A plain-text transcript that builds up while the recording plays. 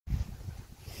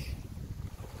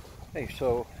Hey,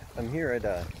 so I'm here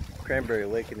at Cranberry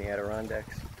Lake in the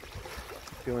Adirondacks,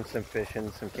 doing some fishing,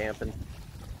 some camping.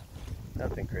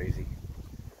 Nothing crazy,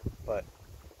 but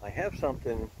I have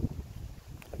something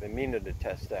I've been meaning to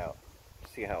test out,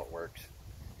 see how it works,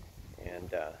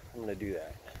 and I'm going to do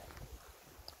that.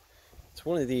 It's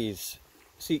one of these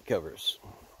seat covers.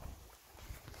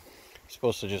 You're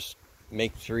supposed to just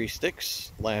make 3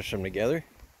 sticks, lash them together.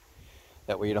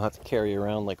 That way you don't have to carry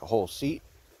around like a whole seat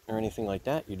or anything like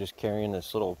that. You're just carrying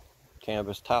this little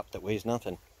canvas top that weighs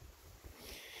nothing.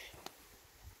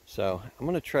 So I'm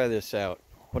going to try this out.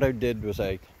 What I did was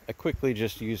I quickly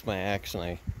just used my axe and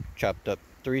I chopped up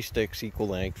 3 sticks equal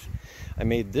length. I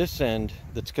made this end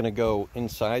that's going to go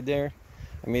inside there.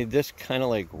 I made this kind of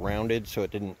like rounded so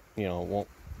it didn't, won't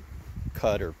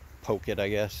cut or poke it, I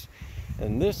guess.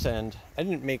 And this end, I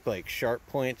didn't make like sharp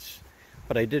points,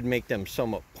 but I did make them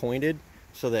somewhat pointed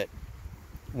so that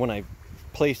when I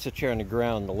place the chair on the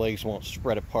ground, the legs won't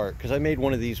spread apart. Because I made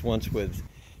one of these once with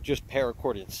just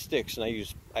paracord and sticks, and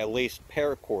I laced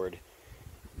paracord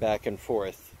back and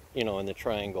forth, in the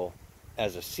triangle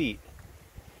as a seat.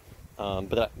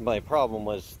 But my problem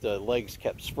was the legs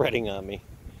kept spreading on me,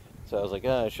 so I was like,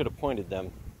 I should have pointed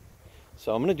them.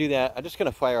 So I'm going to do that. I'm just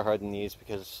going to fire harden these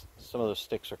because some of those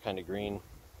sticks are kind of green.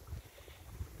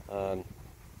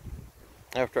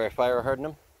 After I fire harden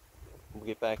them, we'll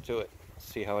get back to it,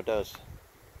 see how it does.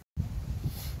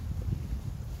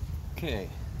 Okay.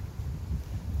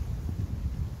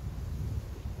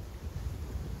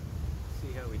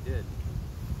 See how we did.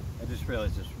 I just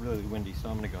realized it's really windy, so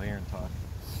I'm going to go here and talk.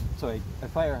 So I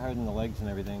fire hardened the legs and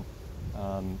everything.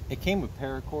 It came with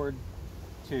paracord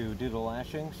to do the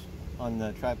lashings on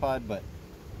the tripod, but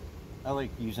I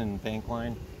like using bank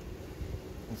line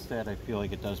instead. I feel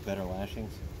like it does better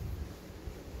lashings.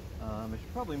 I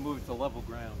should probably move it to level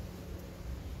ground.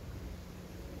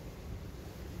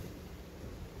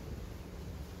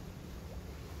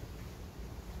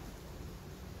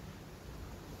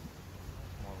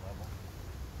 More level.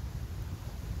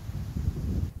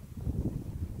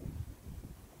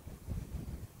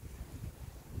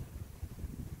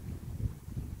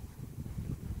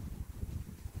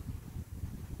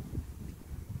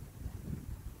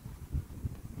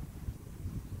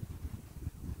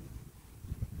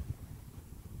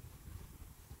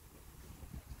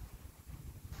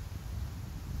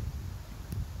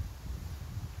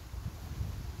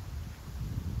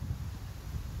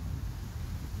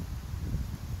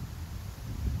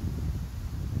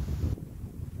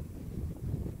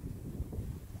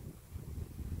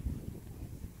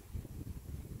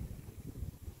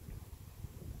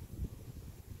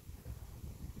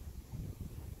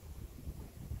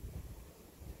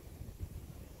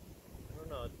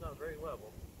 No, it's not very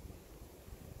level.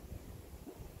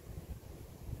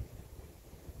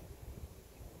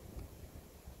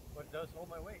 But it does hold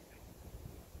my weight.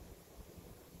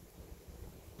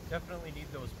 Definitely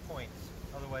need those points,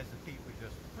 otherwise the feet would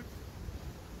just...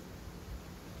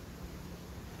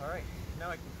 Alright, now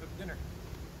I can cook dinner.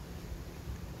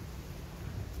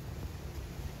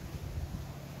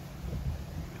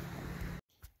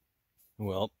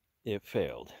 Well, it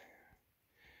failed.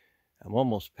 I'm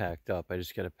almost packed up. I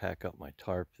just got to pack up my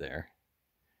tarp there.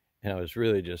 And I was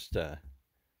really just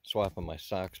swapping my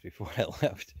socks before I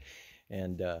left.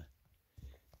 And,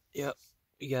 yep,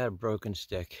 you got a broken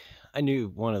stick. I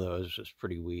knew one of those was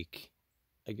pretty weak.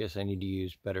 I guess I need to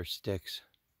use better sticks.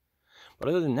 But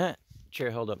other than that, the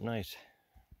chair held up nice.